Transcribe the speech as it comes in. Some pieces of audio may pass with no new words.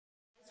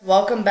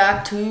Welcome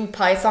back to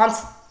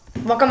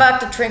Welcome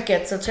back to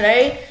Trinket. So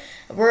today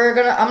I'm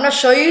gonna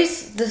show you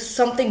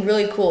something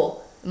really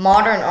cool,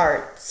 modern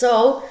art.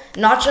 So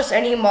not just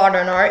any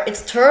modern art,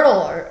 it's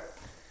turtle art.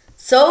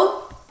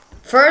 So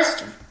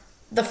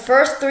the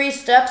first 3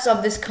 steps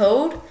of this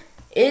code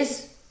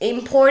is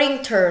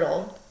importing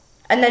turtle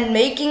and then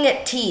making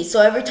it T.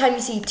 So every time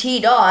you see T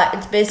dot,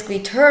 it's basically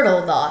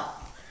turtle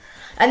dot.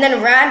 And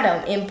then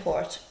random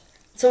import.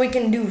 So we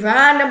can do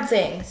random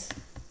things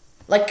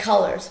like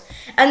colors.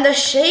 And the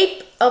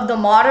shape of the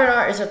modern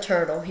art is a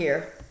turtle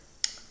here.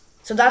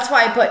 So that's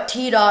why I put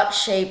T dot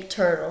shape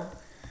turtle.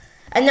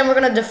 And then we're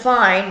gonna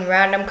define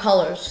random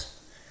colors.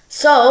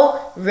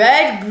 So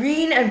red,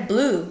 green, and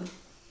blue,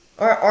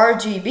 or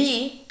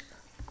RGB,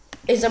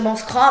 is the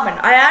most common.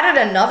 I added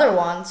another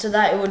one so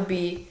that it would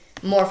be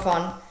more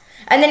fun.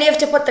 And then you have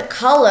to put the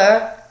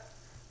color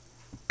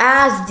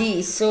as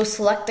these. So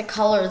select the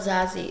colors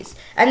as these.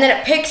 And then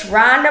it picks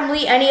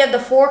randomly any of the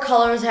 4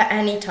 colors at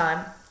any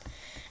time.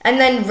 And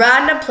then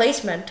random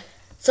placement.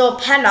 So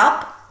pen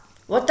up,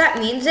 what that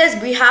means is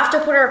we have to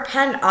put our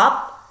pen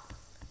up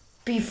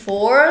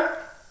before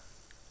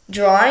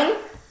drawing,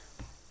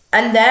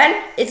 and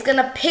then it's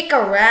gonna pick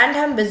a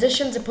random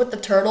position to put the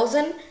turtles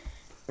in.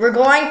 We're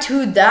going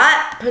to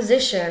that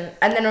position,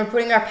 and then we're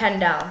putting our pen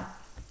down.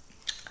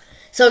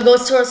 So it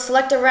goes to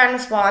select a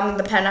random spot, and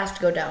the pen has to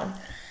go down.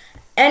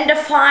 And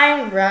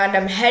define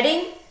random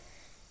heading,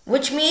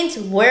 which means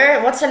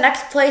what's the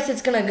next place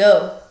it's gonna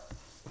go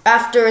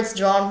after it's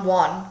drawn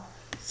 1.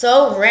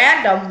 So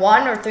random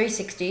 1 or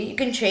 360, you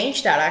can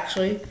change that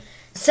actually.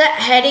 Set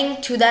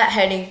heading to that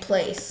heading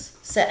place.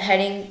 Set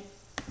heading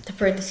to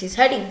parentheses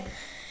heading.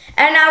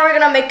 And now we're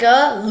gonna make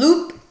a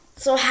loop.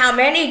 So how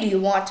many do you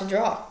want to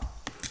draw?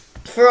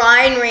 For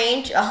line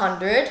range,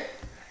 100.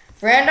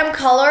 Random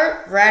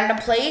color, random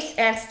place,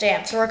 and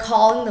stamp. So we're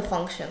calling the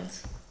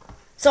functions.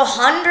 So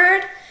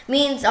 100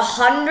 means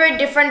 100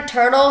 different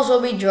turtles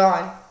will be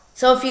drawn.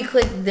 So if you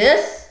click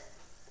this,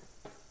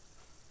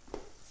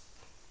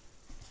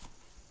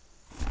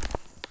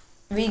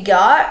 we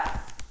got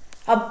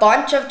a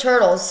bunch of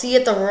turtles. See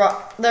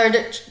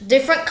they're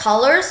different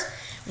colors,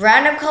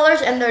 random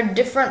colors, and they're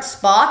different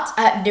spots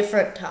at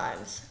different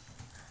times.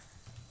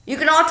 You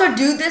can also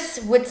do this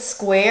with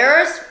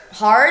squares,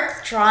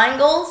 hearts,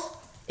 triangles,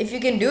 if you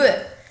can do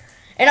it.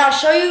 And I'll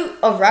show you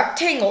a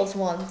rectangles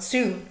one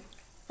soon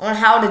on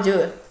how to do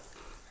it.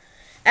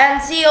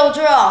 And see, you'll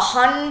draw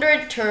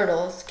 100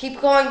 turtles.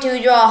 Keep going till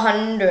you draw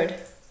 100.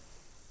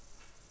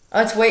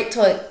 Let's wait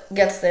till it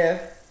gets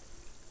there.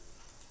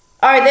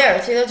 Alright,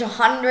 there. See, there's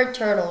 100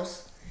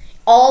 turtles,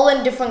 all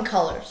in different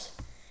colors.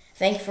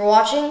 Thank you for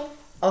watching.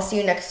 I'll see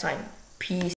you next time. Peace.